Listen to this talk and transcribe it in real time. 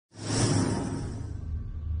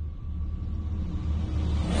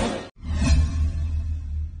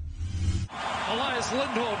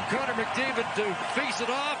Lindholm, Connor McDavid to face it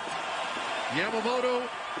off. Yamamoto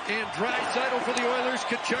and Draisaitl for the Oilers.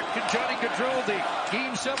 Tkachuk and Johnny Gaudreau, the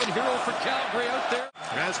Game 7 hero for Calgary out there.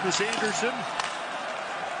 Rasmus Andersson.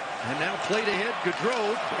 And now played ahead,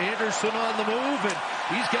 Gaudreau. Andersson on the move, and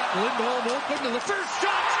he's got Lindholm open, and the first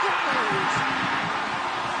shot scores!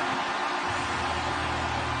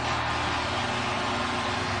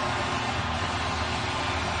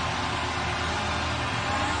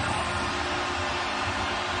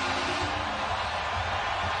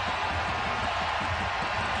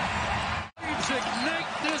 Ignite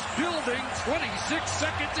this building 26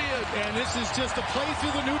 seconds in. And this is just a play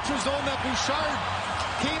through the neutral zone that Bouchard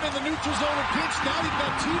came in the neutral zone and pinched. Now you've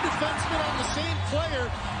got two defensemen on the same player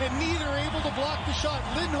and neither able to block the shot.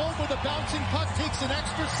 Lindholm with a bouncing puck takes an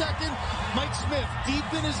extra second. Mike Smith deep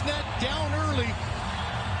in his net, down early.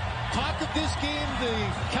 Talk of this game, the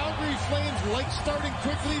Calgary Flames like starting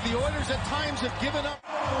quickly. The Oilers at times have given up.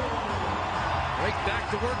 Right back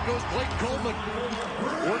to work goes Blake Coleman.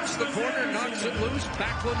 Works the corner, knocks it loose.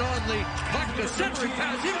 Backlund on the puck, the centering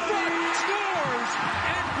pass in front, scores!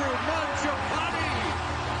 Andrew Mangiapane!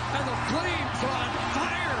 And the Flames on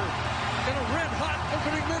fire in a red-hot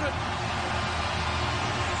opening minute.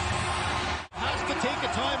 Has to take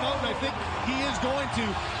a timeout, and I think he is going to.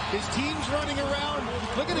 His team's running around.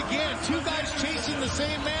 Look at again, two guys chasing the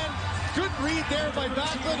same man. Good read there by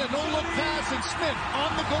Backlund, a no-look pass, and Smith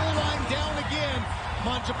on the goal line down again.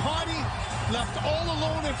 Mangiapane left all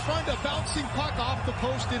alone in front, a bouncing puck off the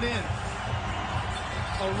post and in.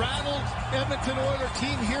 A rattled Edmonton Oiler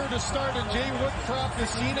team here to start, and Jay Woodcroft has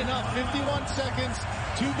seen enough. 51 seconds,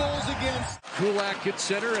 2 goals against. Kulak at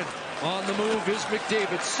center, and on the move is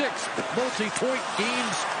McDavid. 6 multi-point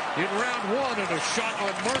games in round 1, and a shot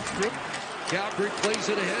on Markstrom. Calgary plays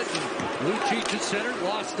it ahead, and Lucic at center,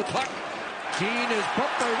 lost the puck. Keane is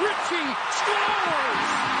bumped by Ritchie, scores!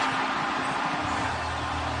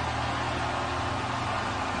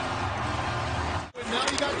 And now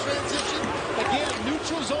you got transition. Again,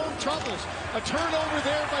 neutral zone troubles. A turnover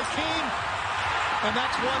there by Kane, and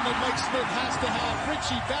that's one that Mike Smith has to have.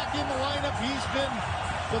 Ritchie back in the lineup. He's been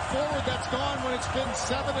the forward that's gone when it's been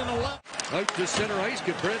 7 and 11. Out to center ice,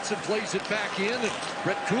 Branson plays it back in, and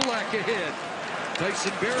Brett Kulak ahead.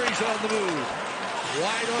 Tyson Berry's on the move.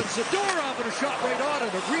 Wide on Zadorov, and a shot right on,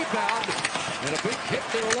 and a rebound, and a big hit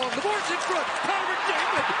there along the boards in front. Connor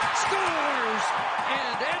McDavid scores,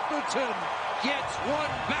 and Edmonton gets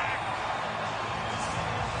one back.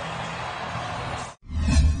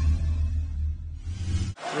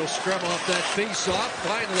 Real scrum off that face-off,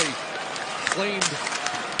 finally claimed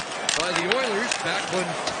by the Oilers. Backlund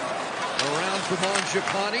around for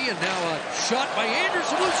Mangiapane, and now a shot by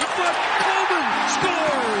Andersson, loose in front. Coleman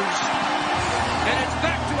scores! And it's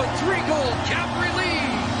back to a 3-goal Calgary lead.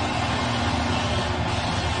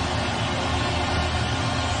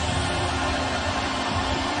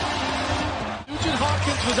 Nugent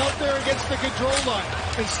Hopkins was out there against the control line.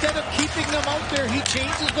 Instead of keeping them out there, he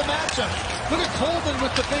changes the matchup. Look at Coleman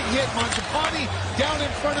with the big hit. Mangiapane down in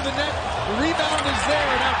front of the net. The rebound is there,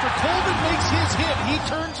 and after Coleman makes his hit, he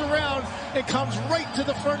turns around and comes right to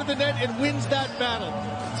the front of the net and wins that battle.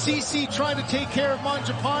 CC trying to take care of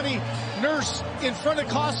Mangiapane. Nurse in front of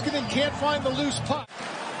Koskinen, can't find the loose puck.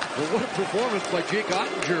 Well, what a performance by Jake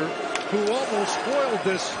Ottinger, who almost spoiled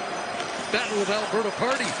this battle of Alberta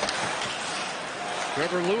Party.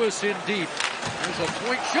 Trevor Lewis in deep. There's a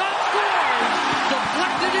point shot, scores!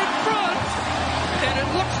 Deflected in front, and it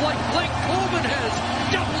looks like Blake Coleman has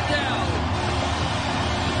doubled down.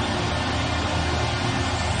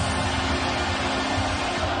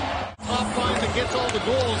 Top line that gets all the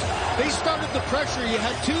goals. They started the pressure. You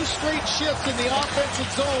had 2 straight shifts in the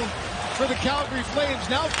offensive zone for the Calgary Flames.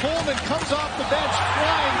 Now Coleman comes off the bench,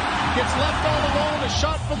 flying, gets left all alone, a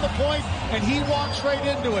shot from the point, and he walks right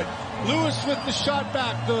into it. Lewis with the shot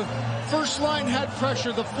back. The first line had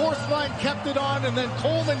pressure. The fourth line kept it on, and then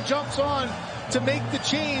Coleman jumps on to make the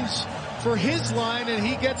change for his line, and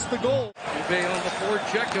he gets the goal. Dubé on the forward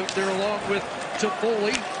check out there along with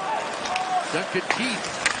Toffoli. Duncan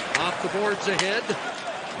Keith off the boards ahead.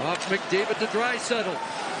 Off McDavid to Draisaitl.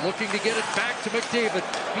 Looking to get it back to McDavid.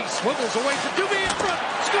 He swivels away from Dubé in front.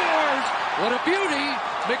 Scores! What a beauty!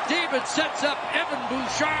 McDavid sets up Evan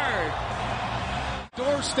Bouchard.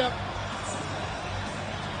 Doorstep.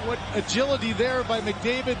 What agility there by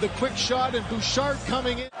McDavid. The quick shot, and Bouchard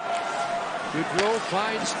coming in. Gaudreau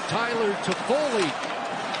finds Tyler Toffoli.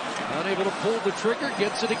 Unable to pull the trigger.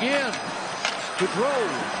 Gets it again. Gaudreau.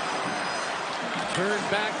 Turned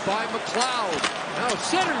back by McLeod. Now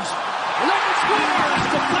centers. Leonard scores.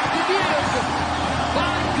 Deflected in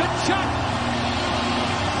by Tkachuk.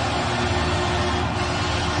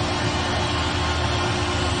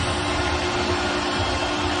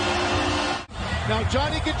 Now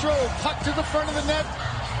Johnny Gaudreau, puck to the front of the net.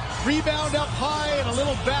 Rebound up high and a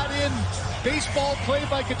little bat-in baseball play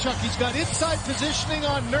by Tkachuk. He's got inside positioning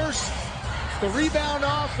on Nurse. The rebound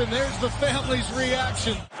off, and there's the family's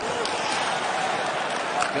reaction.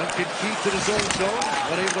 Duncan Keith in his own zone,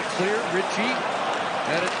 unable to clear. Ritchie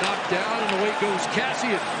had it knocked down, and away goes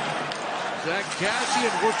Cassian. Zach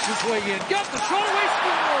Cassian works his way in. Got the shot away,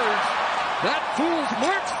 scores! That fools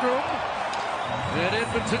Markstrom, and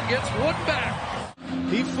Edmonton gets one back.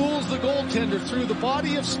 He fools the goaltender through the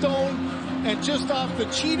body of Stone, and just off the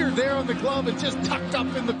cheater there on the glove, and just tucked up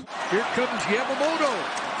in the... Here comes Yamamoto,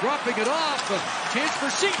 dropping it off. A chance for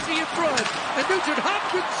safety in front, and Nugent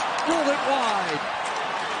Hopkins rolled it wide.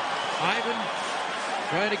 Hyman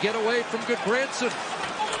trying to get away from Goodbranson.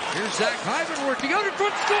 Here's Zach Hyman working out in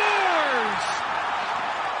front, scores!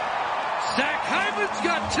 Zach Hyman's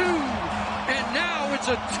got two, and now it's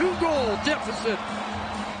a 2-goal deficit.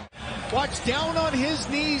 Watch down on his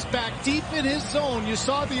knees, back deep in his zone. You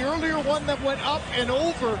saw the earlier one that went up and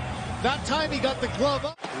over. That time he got the glove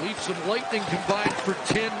up. Leafs and Lightning combined for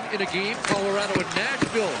 10 in a game. Colorado and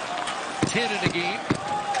Nashville, 10 in a game.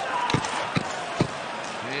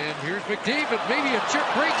 And here's McDavid, maybe a chip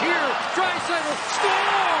break here. Draisaitl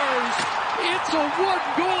scores! It's a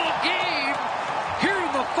 1-goal game here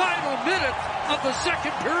in the final minute of the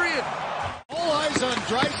second period. All eyes on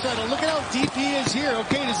Draisaitl. Look at how deep he is here.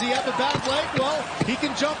 Okay, does he have a bad leg? Well, he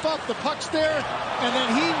can jump up. The puck's there, and then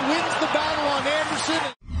he wins the battle on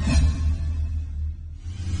Anderson.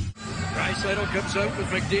 Draisaitl comes out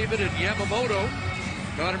with McDavid and Yamamoto.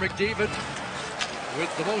 Connor McDavid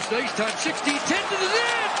with the most ice time, 16-10 to the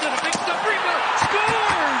net, and a big stop rebound,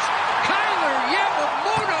 scores! Kyler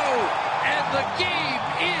Yamamoto, and the game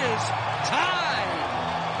is tied.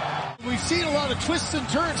 We've seen a lot of twists and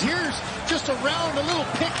turns. Here's just around a little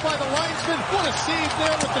pick by the linesman. What a save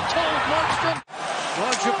there with the toe of Markstrom.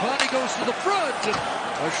 Mangiapane goes to the front, and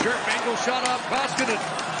a sharp angle shot off Koskinen.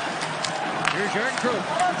 Here's Yarncroke,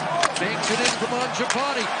 banks it in from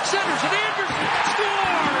Mangiapane, centers and Anderson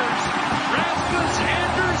scores! Rasmus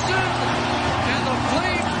Anderson, and the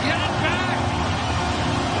Flames get it back.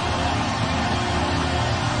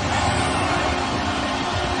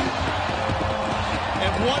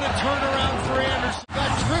 And what a turnaround for Anderson.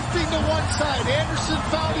 Got drifting to one side. Anderson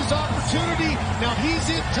found his opportunity. Now he's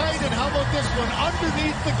in tight, and how about this one?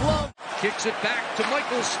 Underneath the glove. Kicks it back to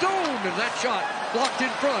Michael Stone, and that shot blocked in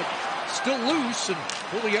front. Still loose, and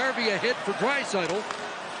Puljujärvi ahead for Draisaitl.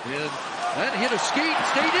 And that hit a skate,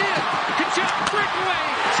 stayed in. Tkachuk breakaway,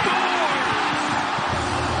 score!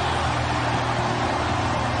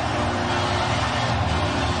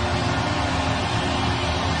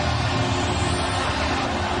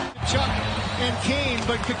 Tkachuk and Kane,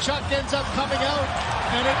 but Tkachuk ends up coming out,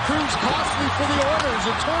 and it proves costly for the Oilers.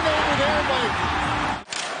 A turnover there by...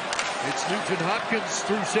 It's Nugent Hopkins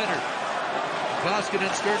through center. Koskinen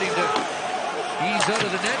starting to ease out of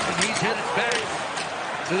the net, and he's headed back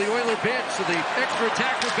to the Oiler bench. So the extra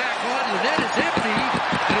attacker back on. The net is empty,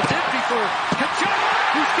 and it's empty for Tkachuk,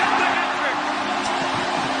 who's got the hat trick.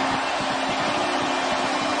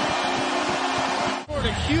 Scored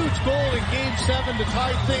a huge goal in Game 7 to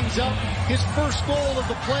tie things up. His first goal of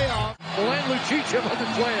the playoff. Milan Lucic on the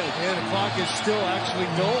play. And the clock is still actually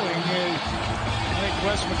going. I think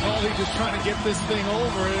Wes McCauley just trying to get this thing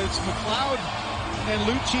over. It's McLeod and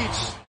Lucic.